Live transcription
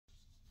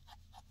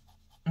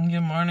Good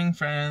morning,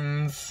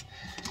 friends.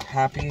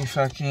 Happy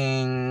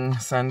fucking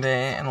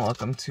Sunday, and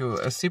welcome to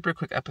a super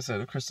quick episode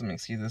of Krystal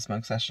McSkeez's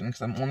smoke session,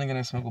 because I'm only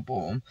gonna smoke a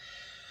bowl.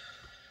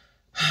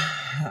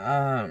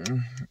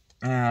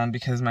 And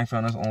because my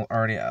phone is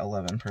already at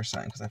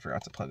 11%, because I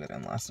forgot to plug it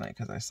in last night,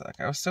 because I suck.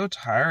 I was so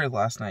tired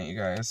last night, you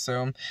guys.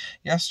 So,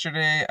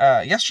 yesterday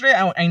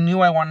I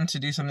knew I wanted to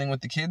do something with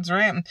the kids,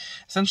 right?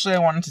 Essentially, I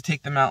wanted to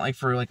take them out, like,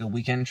 for, like, a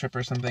weekend trip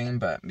or something,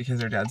 but because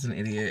their dad's an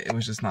idiot, it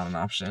was just not an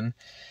option.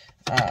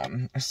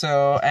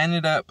 So, I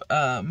ended up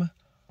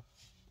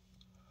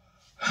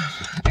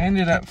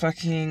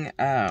fucking,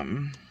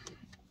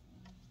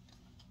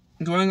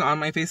 going on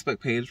my Facebook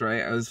page,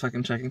 right? I was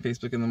fucking checking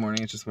Facebook in the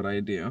morning. It's just what I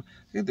do.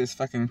 Look at this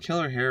fucking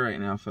killer hair right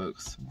now,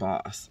 folks.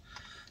 Boss.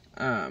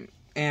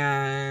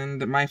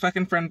 And my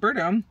fucking friend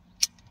Berto,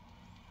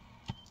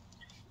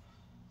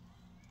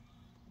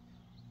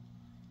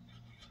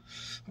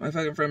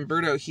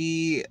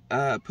 he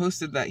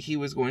posted that he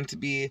was going to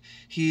be,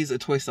 he's a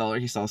toy seller,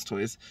 he sells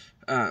toys.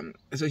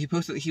 So he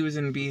posted that he was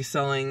going to be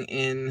selling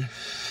in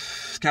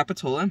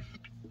Capitola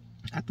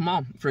at the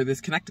mall for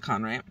this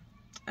Connect-A-Con, right?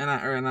 And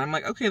I'm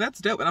like, okay, that's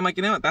dope. And I'm like,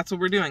 you know what? That's what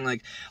we're doing.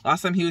 Like,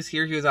 last time he was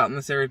here, he was out in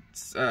the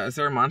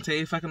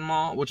Serramonte fucking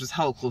mall, which is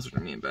hell closer to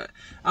me. But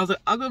I was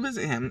like, I'll go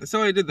visit him.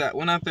 So I did that.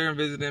 Went out there and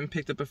visited him,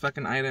 picked up a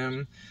fucking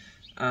item,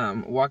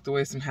 walked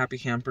away some happy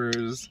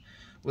campers,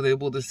 was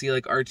able to see,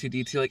 like,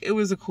 R2-D2. Like, it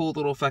was a cool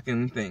little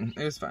fucking thing.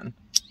 It was fun.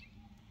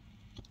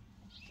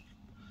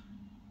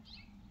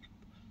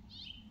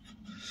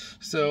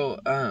 So,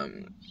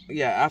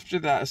 yeah, after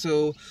that,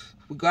 so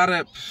we got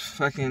up,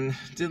 fucking,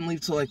 didn't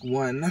leave till, like,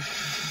 1,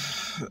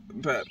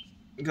 but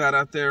got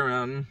out there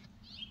around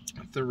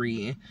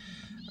 3,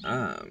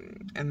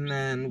 and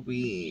then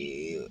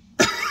we,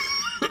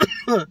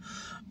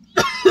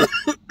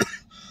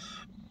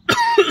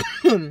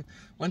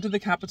 went to the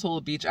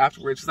Capitola Beach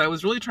afterwards, because I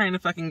was really trying to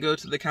fucking go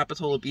to the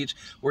Capitola Beach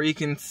where you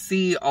can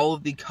see all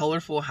of the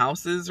colorful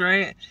houses,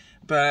 right?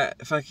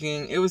 But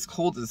fucking, it was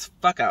cold as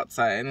fuck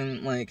outside,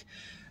 and, like,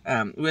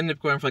 we ended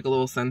up going for, like, a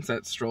little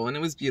sunset stroll, and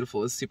it was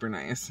beautiful. It was super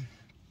nice.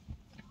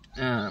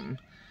 And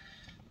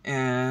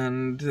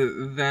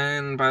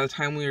then by the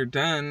time we were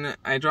done,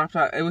 I dropped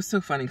off. It was so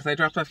funny, because I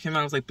dropped off Kim, and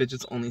I was like, bitch,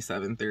 it's only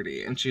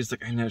 7:30. And she's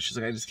like, I know. She's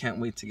like, I just can't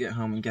wait to get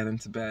home and get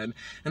into bed.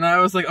 And I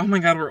was like, oh my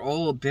god, we're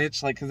old,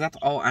 bitch. Like, because that's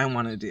all I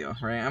want to do,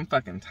 right? I'm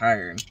fucking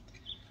tired.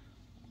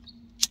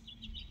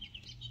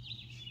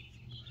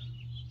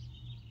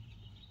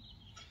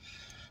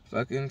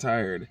 Fucking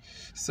tired.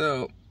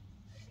 So,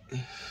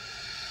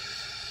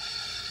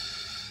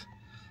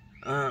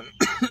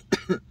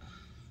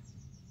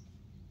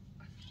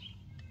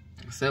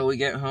 so we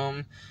get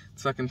home,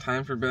 it's fucking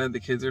time for bed, the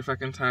kids are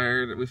fucking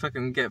tired, we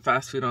fucking get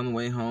fast food on the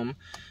way home,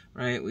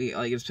 right? We,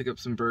 like, just pick up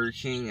some Burger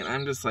King, and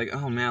I'm just like,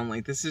 oh man,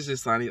 like, this is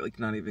just not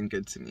even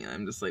good to me.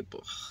 I'm just like,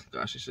 oh,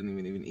 gosh, I shouldn't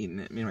even eaten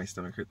it. Made my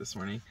stomach hurt this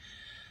morning.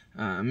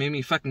 Made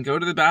me fucking go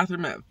to the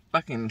bathroom at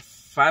fucking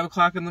 5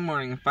 o'clock in the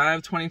morning.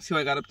 5:22,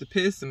 I got up to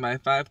piss, and by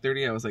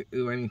 5:30, I was like,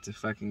 ooh, I need to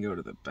fucking go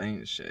to the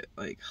bank shit.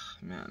 Like,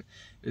 man,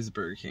 it was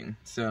Burger King.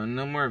 So,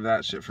 no more of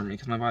that shit for me,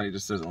 because my body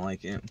just doesn't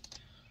like it.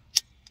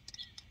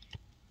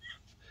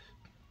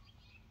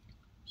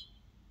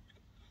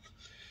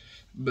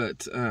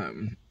 But,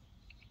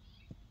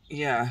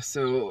 yeah,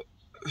 so,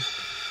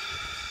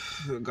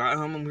 got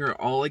home, and we were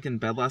all, like, in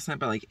bed last night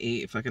by, like,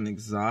 8, fucking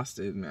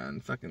exhausted, man.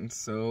 Fucking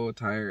so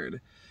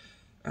tired.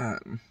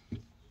 And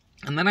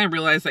then I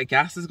realized that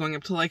gas is going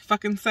up to, like,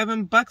 fucking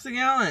 $7 a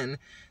gallon.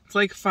 It's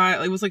like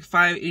it was like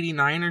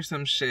 $5.89 or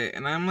some shit.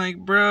 And I'm like,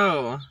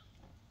 bro,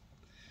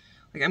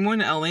 like, I'm going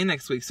to LA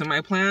next week. So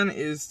my plan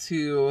is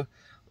to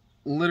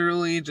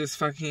literally just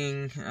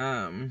fucking,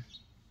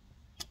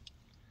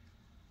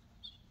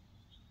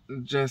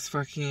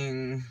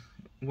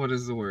 what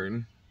is the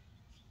word?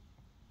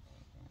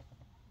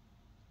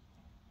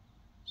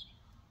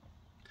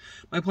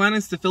 My plan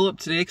is to fill up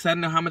today, because I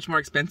don't know how much more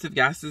expensive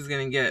gas is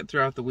going to get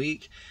throughout the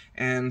week,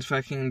 and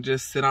fucking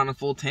just sit on a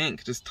full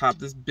tank. Just top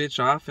this bitch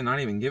off and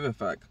not even give a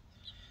fuck.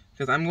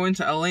 Because I'm going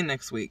to LA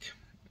next week.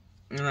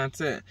 And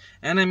that's it.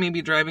 And I may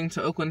be driving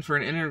to Oakland for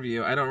an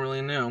interview. I don't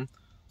really know.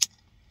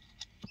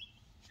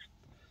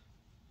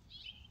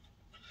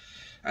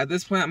 At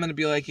this point, I'm going to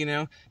be like, you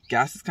know,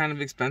 gas is kind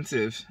of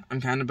expensive. I'm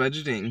kind of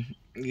budgeting.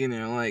 You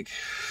know, like,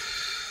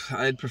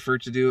 I'd prefer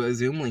to do a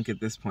Zoom link at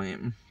this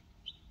point.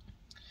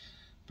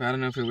 But I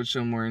don't know if it would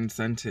show more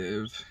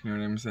incentive. You know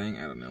what I'm saying?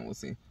 I don't know. We'll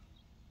see.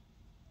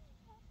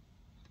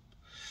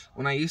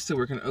 When I used to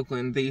work in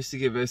Oakland, they used to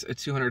give us a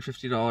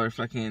 $250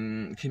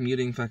 fucking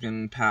commuting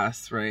fucking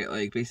pass, right?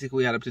 Like, basically,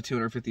 we had up to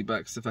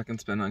 $250 to fucking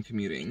spend on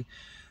commuting.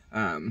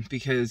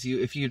 Because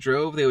if you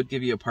drove, they would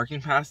give you a parking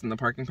pass, and the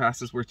parking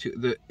passes were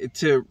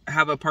to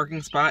have a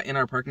parking spot in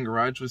our parking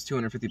garage was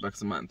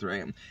 $250 a month,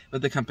 right?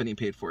 But the company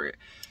paid for it.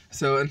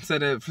 So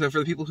instead of, for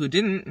the people who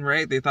didn't,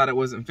 right, they thought it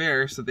wasn't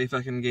fair, so they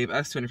fucking gave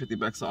us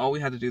 $250. So all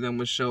we had to do then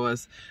was show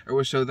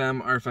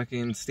them our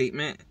fucking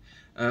statement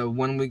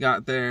when we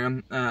got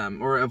there,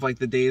 or of, like,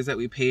 the days that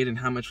we paid and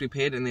how much we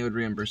paid, and they would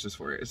reimburse us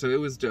for it. So it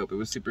was dope. It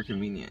was super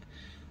convenient.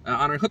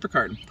 on our Clipper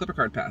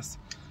card pass.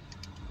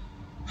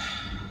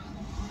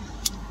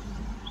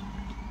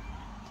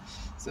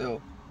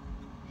 So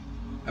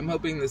I'm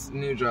hoping this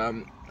new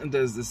job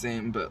does the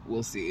same, but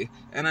we'll see.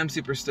 And I'm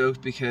super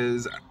stoked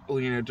because, well,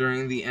 you know,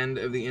 during the end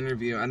of the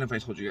interview, I don't know if I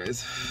told you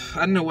guys,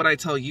 I don't know what I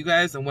tell you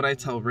guys and what I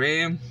tell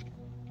Ray,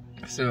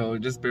 so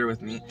just bear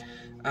with me.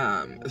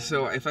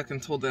 So I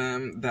fucking told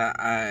them that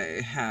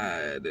I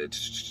had,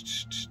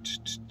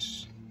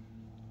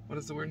 what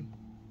is the word?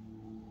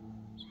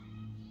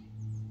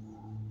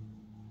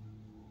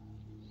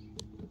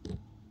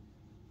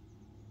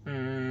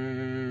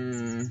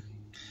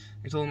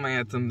 I told him I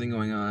had something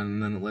going on,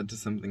 and then it led to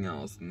something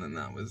else, and then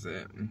that was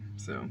it.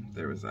 So,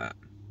 there was that.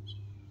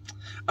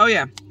 Oh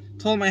yeah,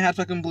 told him I had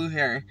fucking blue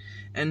hair,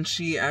 and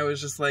I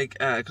was just like,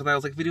 because I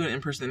was like, if we do an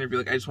in-person interview,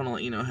 like, I just want to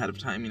let you know ahead of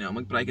time, you know, I'm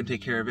like, but I can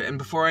take care of it. And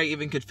before I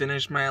even could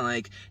finish my,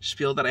 like,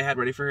 spiel that I had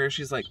ready for her,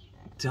 she's like,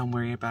 don't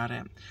worry about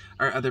it.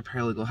 Our other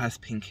paralegal has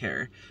pink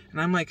hair. And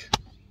I'm like,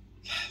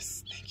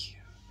 yes, thank you.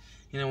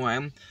 You know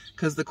why?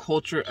 Because the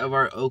culture of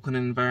our Oakland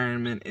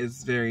environment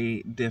is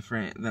very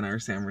different than our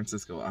San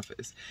Francisco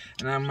office.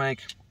 And I'm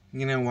like,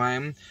 you know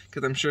why?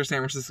 Because I'm sure San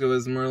Francisco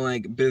is more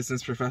like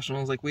business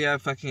professionals. Like, we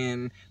have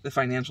fucking the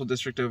financial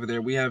district over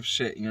there. We have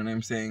shit, you know what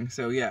I'm saying?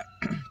 So, yeah.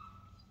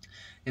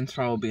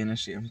 Intro will be an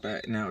issue,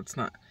 but now it's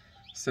not.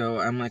 So,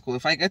 I'm like, well,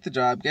 if I get the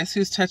job, guess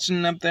who's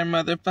touching up their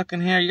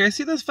motherfucking hair? You guys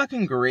see those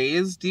fucking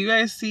grays? Do you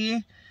guys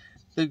see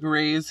the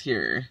grays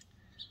here?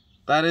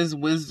 That is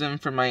wisdom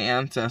from my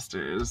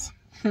ancestors.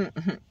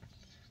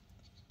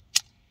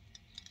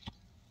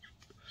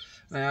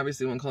 I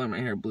obviously won't color my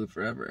hair blue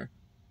forever.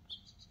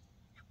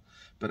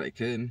 But I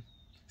could.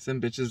 Some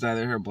bitches dye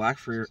their hair black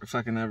for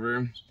fucking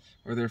ever.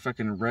 Or they're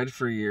fucking red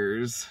for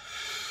years.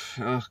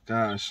 Oh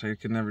gosh, I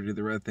could never do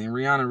the red thing.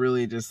 Rihanna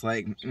really just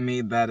like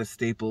made that a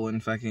staple in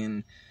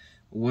fucking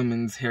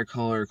women's hair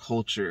color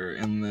culture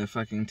in the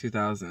fucking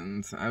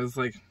 2000s. I was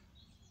like,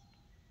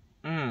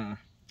 I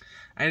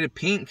did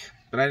pink,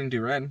 but I didn't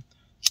do red.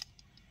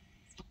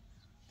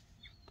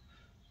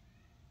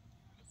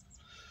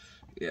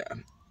 Yeah.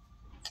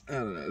 I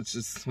don't know, it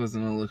just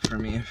wasn't a look for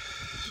me.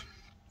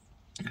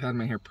 I had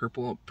my hair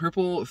purple.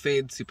 Purple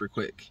fades super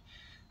quick.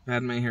 I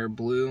had my hair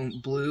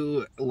blue.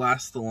 Blue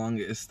lasts the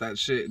longest. That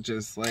shit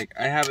just, like,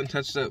 I haven't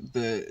touched up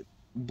the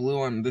blue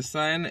on this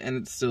side, and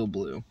it's still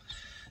blue.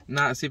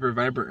 Not super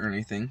vibrant or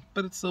anything,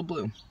 but it's still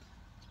blue.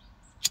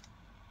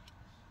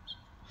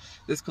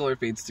 This color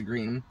fades to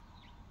green.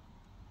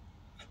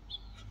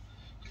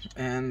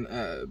 And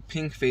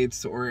pink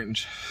fades to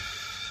orange.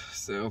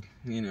 So,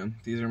 you know,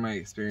 these are my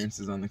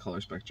experiences on the color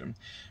spectrum.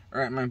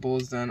 Alright, my bowl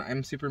is done.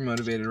 I'm super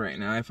motivated right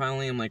now. I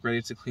finally am, like,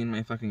 ready to clean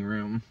my fucking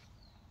room.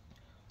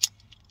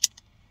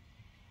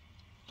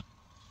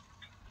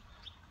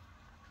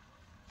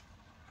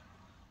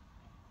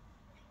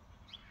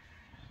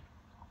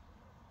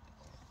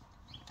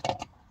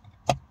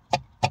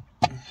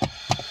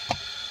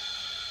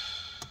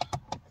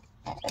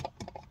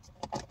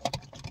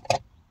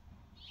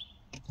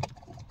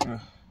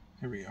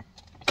 Here we go.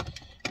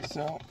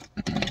 So,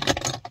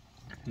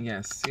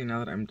 yes, see, now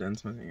that I'm done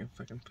smoking, I can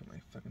fucking put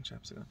my fucking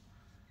chapstick on.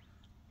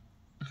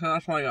 So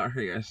that's all I got for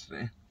you guys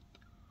today.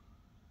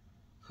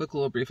 Quick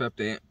little brief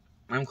update.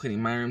 I'm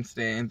cleaning my room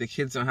today, and the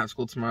kids don't have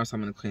school tomorrow, so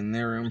I'm gonna clean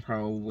their room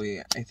probably.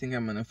 I think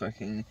I'm gonna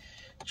fucking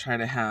try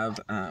to have,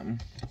 oh,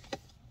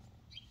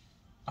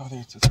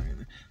 there's just right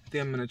there. I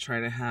think I'm gonna try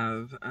to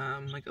have,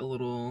 like a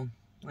little,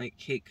 like,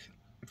 cake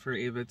for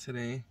Ava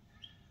today.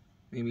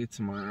 Maybe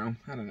tomorrow.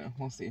 I don't know.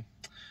 We'll see.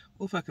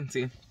 We'll fucking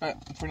see. But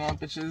for now,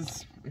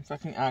 bitches, I'm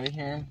fucking out of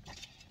here.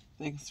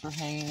 Thanks for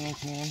hanging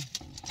with me.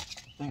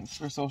 Thanks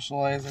for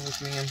socializing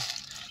with me and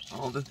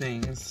all the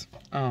things.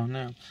 Oh,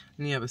 no.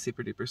 And you have a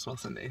super duper swell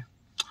Sunday.